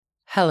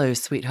Hello,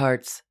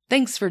 sweethearts.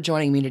 Thanks for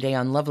joining me today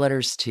on Love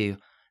Letters 2,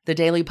 the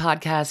daily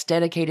podcast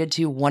dedicated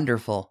to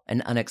wonderful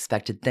and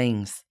unexpected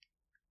things.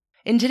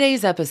 In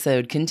today's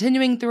episode,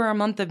 continuing through our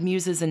month of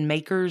muses and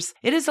makers,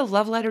 it is a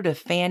love letter to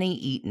Fanny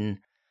Eaton,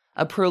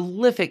 a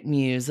prolific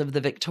muse of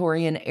the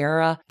Victorian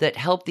era that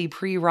helped the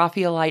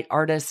pre-Raphaelite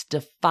artists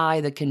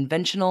defy the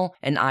conventional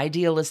and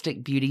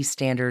idealistic beauty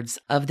standards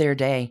of their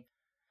day.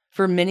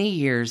 For many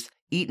years,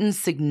 Eaton's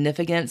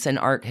significance in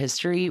art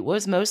history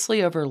was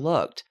mostly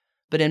overlooked,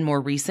 but in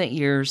more recent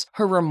years,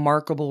 her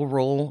remarkable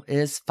role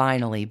is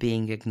finally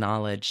being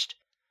acknowledged.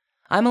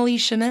 I'm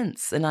Alicia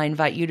Mintz, and I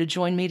invite you to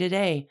join me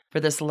today for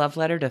this love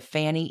letter to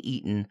Fanny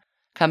Eaton,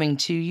 coming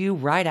to you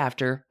right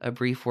after a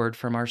brief word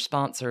from our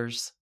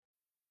sponsors.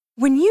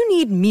 When you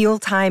need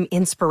mealtime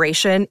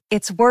inspiration,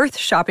 it's worth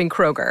shopping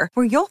Kroger,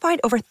 where you'll find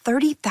over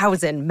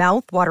 30,000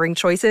 mouth-watering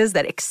choices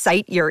that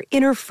excite your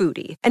inner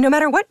foodie. And no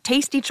matter what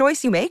tasty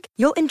choice you make,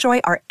 you'll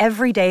enjoy our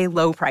everyday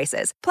low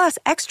prices, plus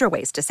extra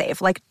ways to save,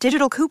 like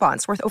digital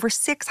coupons worth over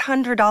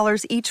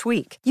 $600 each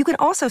week. You can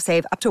also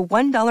save up to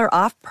 $1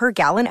 off per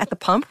gallon at the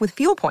pump with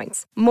fuel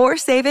points. More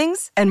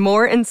savings and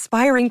more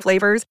inspiring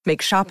flavors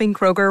make shopping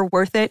Kroger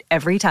worth it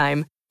every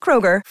time.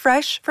 Kroger,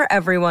 fresh for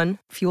everyone.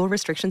 Fuel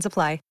restrictions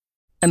apply.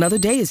 Another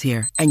day is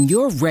here, and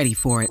you're ready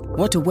for it.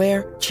 What to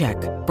wear? Check.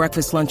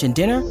 Breakfast, lunch, and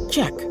dinner?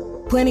 Check.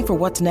 Planning for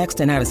what's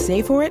next and how to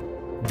save for it?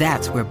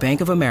 That's where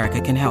Bank of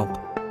America can help.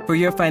 For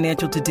your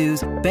financial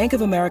to-dos, Bank of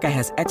America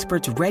has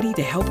experts ready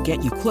to help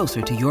get you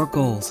closer to your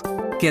goals.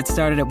 Get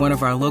started at one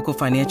of our local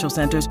financial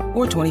centers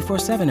or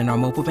 24/7 in our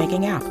mobile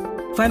banking app.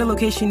 Find a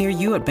location near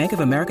you at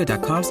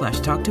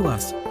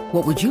bankofamerica.com/talktous.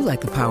 What would you like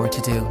the power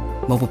to do?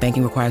 Mobile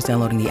banking requires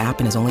downloading the app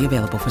and is only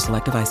available for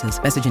select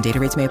devices. Message and data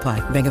rates may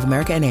apply. Bank of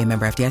America N.A.,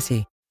 member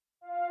FDIC.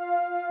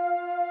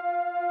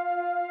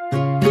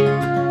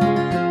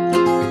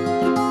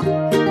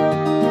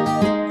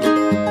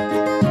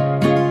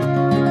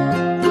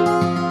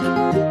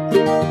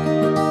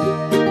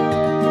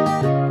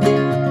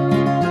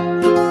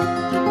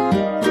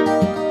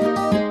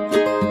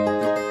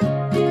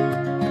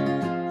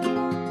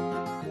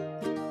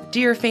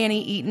 Dear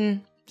Fanny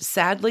Eaton,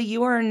 sadly,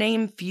 you are a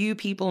name few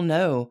people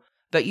know,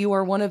 but you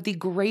are one of the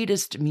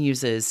greatest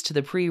muses to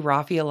the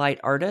pre-Raphaelite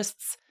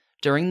artists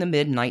during the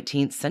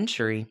mid-19th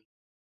century.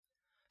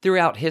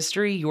 Throughout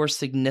history, your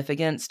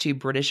significance to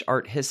British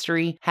art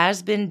history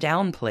has been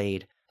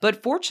downplayed,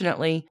 but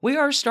fortunately, we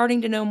are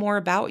starting to know more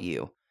about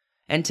you.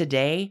 And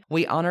today,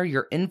 we honor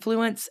your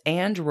influence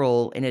and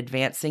role in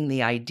advancing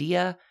the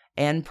idea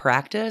and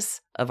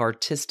practice of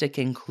artistic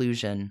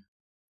inclusion.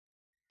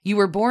 You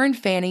were born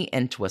Fanny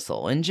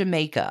Entwistle in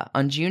Jamaica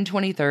on June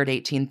 23,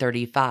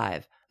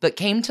 1835, but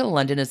came to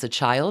London as a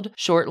child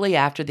shortly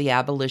after the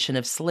abolition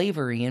of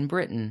slavery in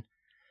Britain.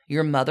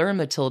 Your mother,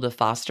 Matilda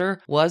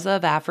Foster, was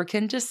of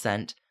African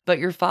descent, but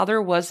your father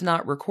was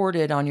not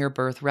recorded on your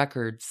birth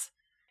records.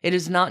 It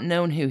is not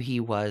known who he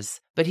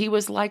was, but he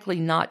was likely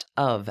not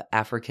of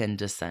African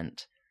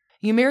descent.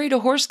 You married a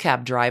horse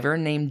cab driver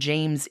named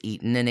James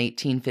Eaton in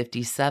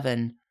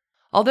 1857.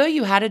 Although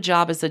you had a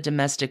job as a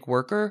domestic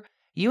worker,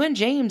 you and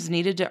James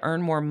needed to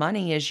earn more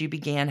money as you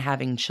began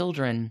having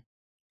children.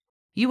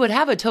 You would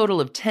have a total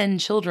of 10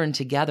 children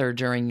together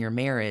during your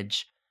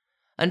marriage.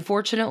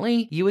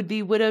 Unfortunately, you would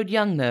be widowed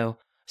young, though,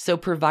 so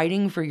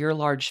providing for your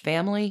large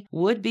family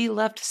would be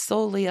left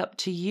solely up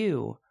to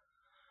you.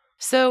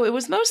 So it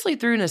was mostly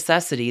through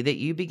necessity that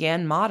you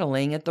began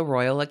modeling at the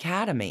Royal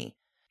Academy.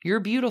 Your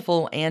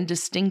beautiful and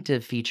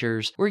distinctive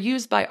features were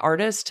used by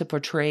artists to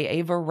portray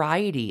a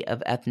variety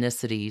of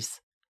ethnicities.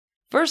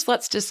 First,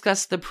 let's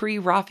discuss the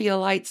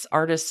pre-Raphaelites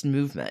artist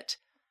movement.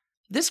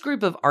 This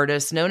group of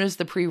artists, known as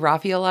the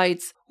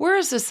pre-Raphaelites, were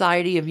a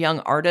society of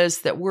young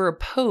artists that were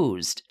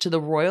opposed to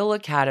the Royal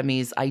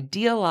Academy's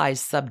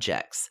idealized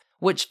subjects,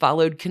 which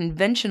followed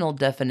conventional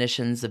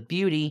definitions of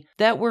beauty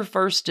that were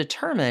first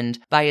determined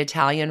by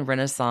Italian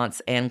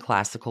Renaissance and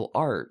classical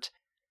art.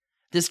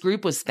 This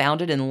group was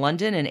founded in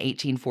London in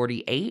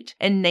 1848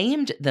 and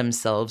named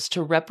themselves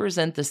to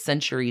represent the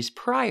centuries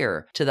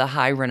prior to the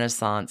High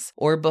Renaissance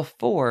or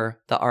before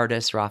the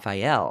artist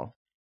Raphael.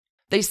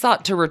 They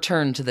sought to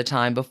return to the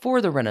time before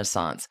the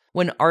Renaissance,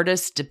 when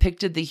artists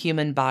depicted the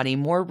human body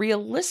more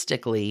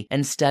realistically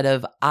instead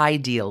of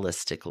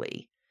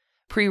idealistically.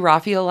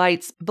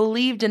 Pre-Raphaelites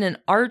believed in an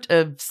art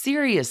of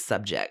serious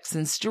subjects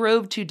and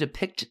strove to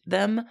depict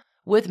them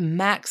with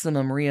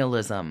maximum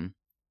realism.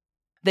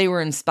 They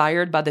were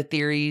inspired by the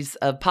theories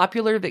of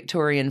popular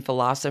Victorian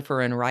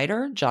philosopher and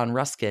writer John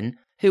Ruskin,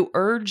 who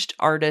urged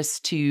artists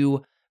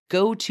to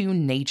go to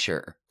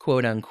nature,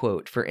 quote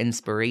unquote, for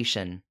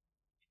inspiration.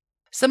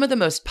 Some of the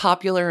most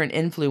popular and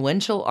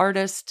influential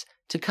artists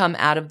to come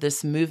out of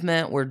this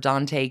movement were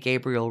Dante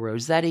Gabriel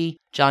Rossetti,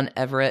 John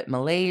Everett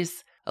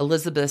Millais,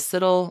 Elizabeth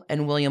Siddal,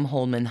 and William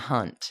Holman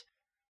Hunt.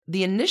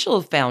 The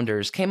initial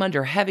founders came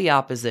under heavy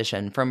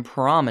opposition from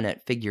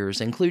prominent figures,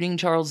 including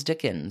Charles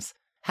Dickens.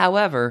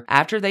 However,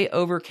 after they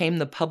overcame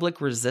the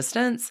public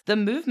resistance, the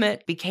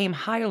movement became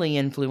highly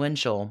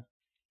influential.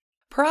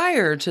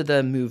 Prior to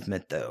the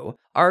movement, though,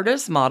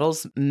 artist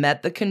models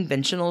met the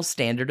conventional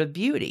standard of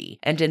beauty,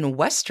 and in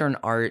Western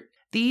art,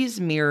 these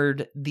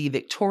mirrored the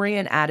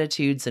Victorian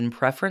attitudes and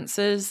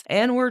preferences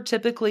and were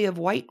typically of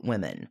white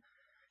women.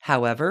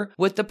 However,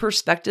 with the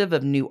perspective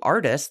of new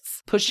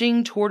artists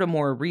pushing toward a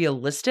more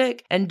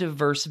realistic and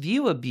diverse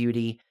view of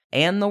beauty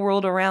and the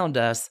world around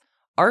us,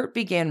 art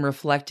began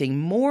reflecting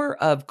more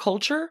of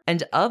culture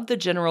and of the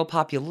general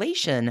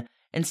population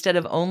instead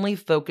of only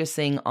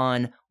focusing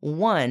on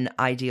one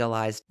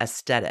idealized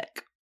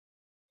aesthetic.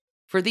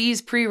 For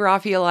these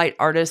pre-Raphaelite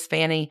artists,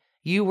 Fanny,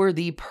 you were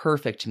the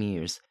perfect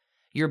muse.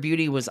 Your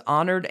beauty was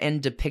honored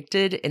and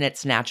depicted in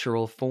its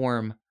natural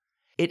form.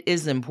 It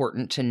is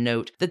important to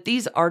note that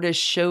these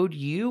artists showed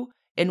you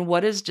in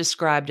what is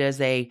described as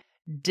a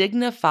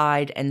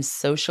dignified and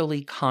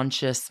socially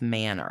conscious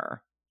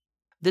manner.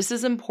 This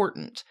is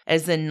important,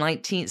 as in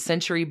 19th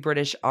century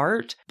British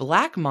art,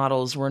 Black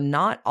models were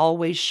not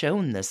always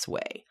shown this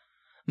way.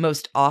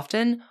 Most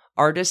often,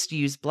 artists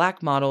used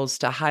Black models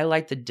to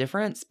highlight the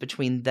difference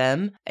between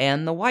them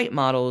and the white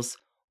models,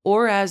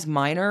 or as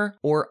minor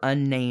or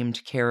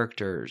unnamed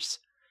characters.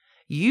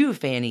 You,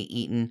 Fanny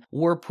Eaton,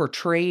 were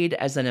portrayed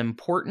as an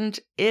important,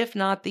 if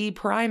not the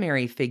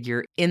primary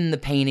figure in the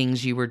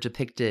paintings you were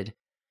depicted.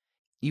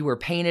 You were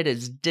painted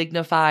as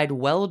dignified,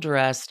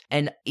 well-dressed,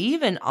 and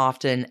even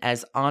often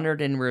as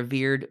honored and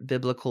revered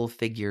biblical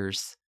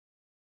figures.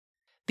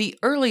 The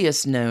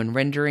earliest known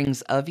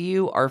renderings of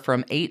you are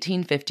from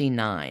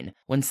 1859,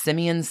 when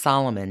Simeon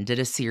Solomon did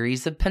a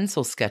series of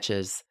pencil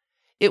sketches.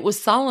 It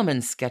was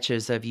Solomon's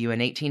sketches of you in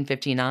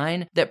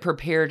 1859 that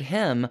prepared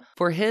him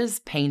for his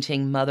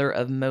painting Mother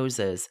of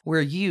Moses,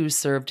 where you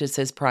served as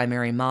his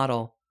primary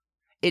model.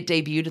 It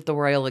debuted at the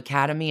Royal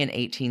Academy in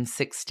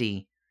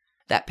 1860.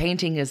 That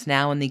painting is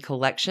now in the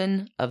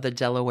collection of the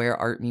Delaware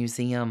Art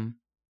Museum.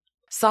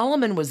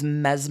 Solomon was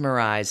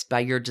mesmerized by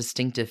your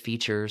distinctive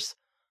features.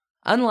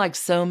 Unlike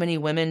so many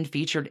women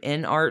featured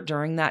in art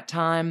during that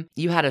time,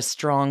 you had a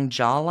strong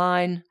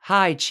jawline,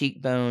 high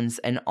cheekbones,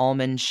 and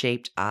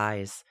almond-shaped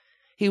eyes.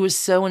 He was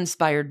so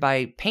inspired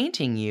by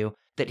painting you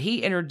that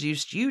he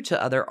introduced you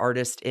to other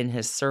artists in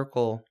his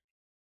circle.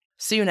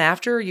 Soon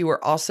after, you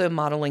were also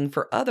modeling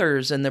for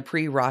others in the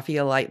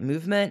pre-Raphaelite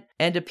movement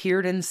and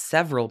appeared in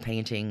several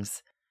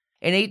paintings.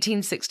 In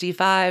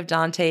 1865,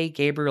 Dante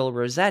Gabriel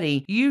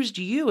Rossetti used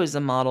you as a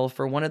model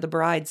for one of the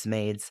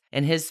bridesmaids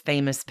in his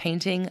famous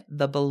painting,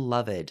 The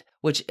Beloved,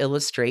 which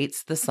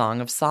illustrates the Song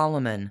of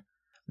Solomon.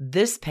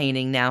 This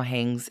painting now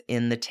hangs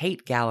in the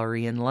Tate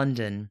Gallery in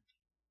London.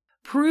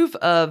 Proof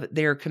of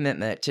their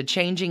commitment to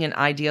changing and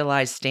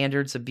idealized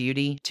standards of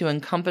beauty to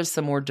encompass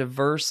a more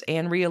diverse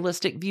and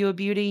realistic view of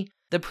beauty,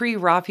 the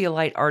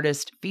pre-Raphaelite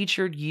artist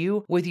featured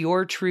you with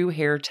your true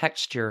hair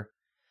texture.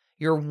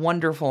 Your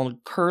wonderful,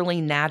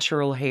 curly,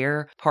 natural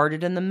hair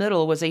parted in the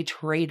middle was a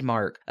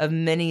trademark of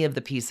many of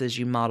the pieces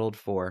you modeled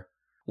for,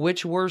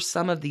 which were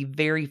some of the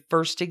very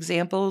first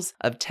examples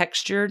of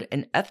textured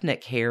and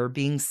ethnic hair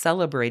being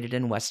celebrated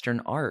in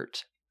Western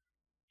art.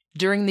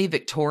 During the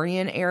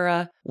Victorian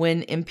era,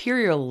 when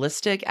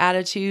imperialistic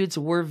attitudes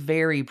were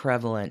very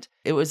prevalent,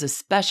 it was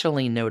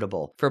especially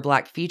notable for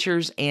Black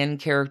features and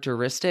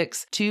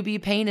characteristics to be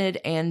painted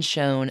and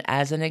shown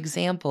as an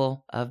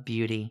example of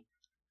beauty.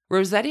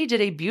 Rossetti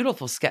did a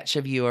beautiful sketch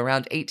of you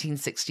around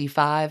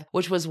 1865,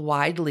 which was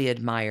widely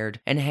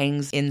admired and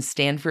hangs in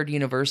Stanford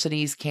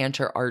University's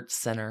Cantor Arts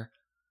Center.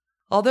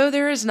 Although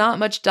there is not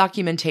much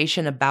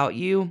documentation about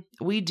you,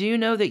 we do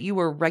know that you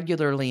were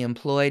regularly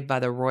employed by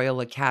the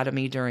Royal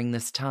Academy during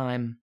this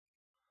time.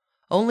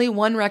 Only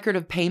one record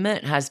of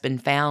payment has been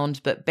found,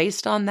 but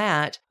based on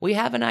that, we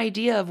have an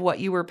idea of what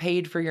you were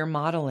paid for your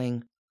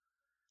modeling.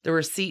 The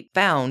receipt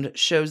found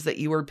shows that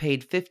you were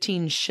paid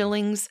 15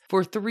 shillings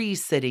for 3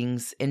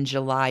 sittings in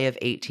July of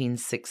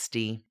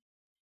 1860.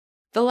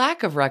 The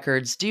lack of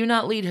records do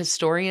not lead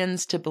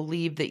historians to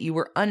believe that you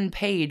were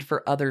unpaid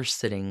for other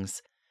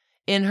sittings.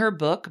 In her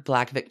book,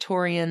 Black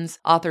Victorians,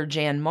 author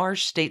Jan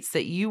Marsh states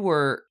that you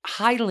were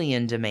highly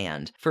in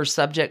demand for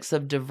subjects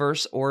of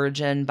diverse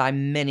origin by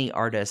many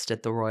artists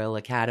at the Royal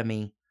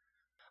Academy.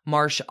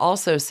 Marsh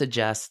also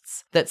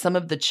suggests that some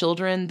of the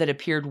children that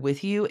appeared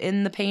with you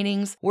in the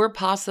paintings were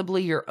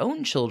possibly your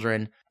own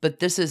children, but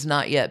this has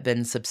not yet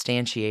been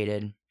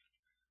substantiated.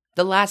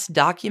 The last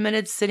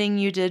documented sitting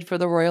you did for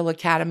the Royal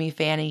Academy,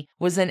 Fanny,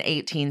 was in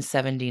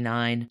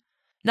 1879.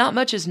 Not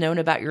much is known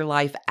about your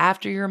life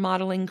after your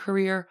modeling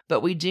career, but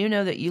we do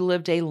know that you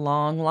lived a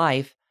long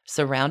life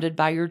surrounded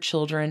by your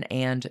children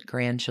and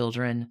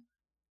grandchildren.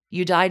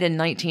 You died in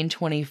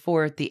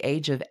 1924 at the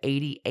age of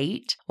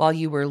 88 while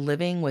you were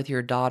living with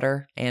your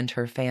daughter and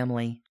her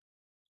family.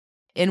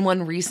 In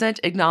one recent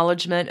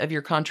acknowledgement of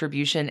your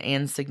contribution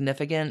and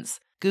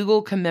significance,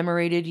 Google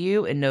commemorated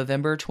you in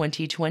November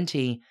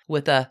 2020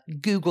 with a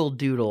Google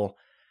Doodle.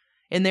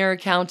 In their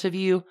account of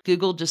you,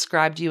 Google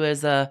described you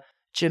as a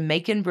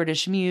Jamaican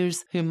British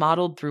muse who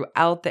modeled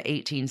throughout the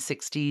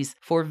 1860s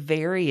for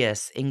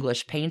various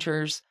English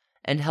painters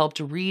and helped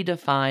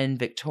redefine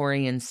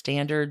Victorian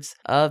standards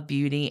of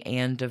beauty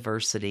and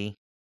diversity.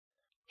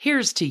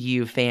 Here's to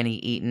you, Fanny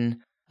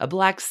Eaton, a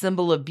Black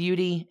symbol of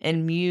beauty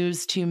and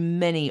muse to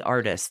many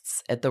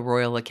artists at the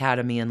Royal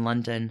Academy in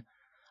London.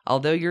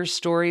 Although your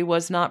story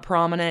was not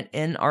prominent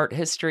in art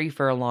history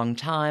for a long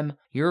time,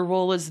 your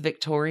role as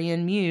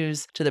Victorian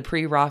muse to the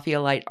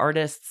pre-Raphaelite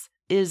artists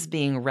is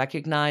being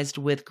recognized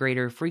with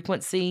greater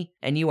frequency,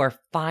 and you are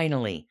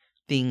finally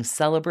being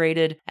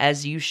celebrated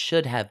as you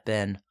should have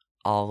been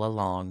all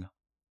along.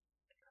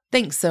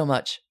 Thanks so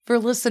much for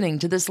listening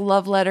to this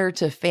love letter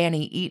to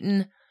Fanny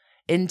Eaton.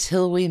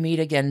 Until we meet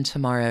again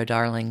tomorrow,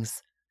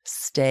 darlings,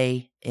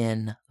 stay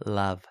in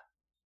love.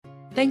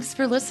 Thanks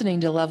for listening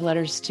to Love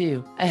Letters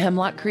 2, a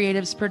Hemlock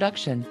Creatives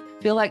production.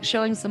 Feel like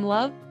showing some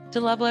love to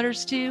Love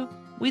Letters 2?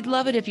 We'd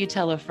love it if you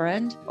tell a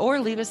friend, or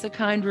leave us a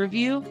kind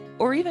review,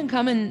 or even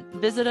come and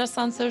visit us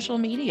on social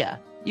media.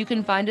 You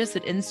can find us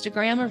at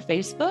Instagram or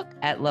Facebook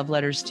at Love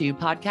Letters 2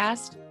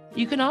 Podcast.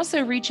 You can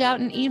also reach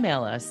out and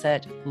email us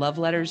at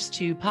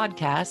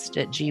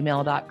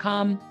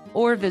loveletters2podcast@gmail.com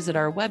or visit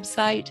our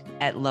website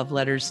at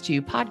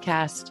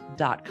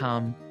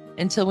loveletters2podcast.com.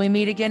 Until we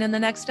meet again in the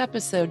next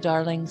episode,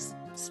 darlings,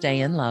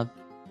 stay in love.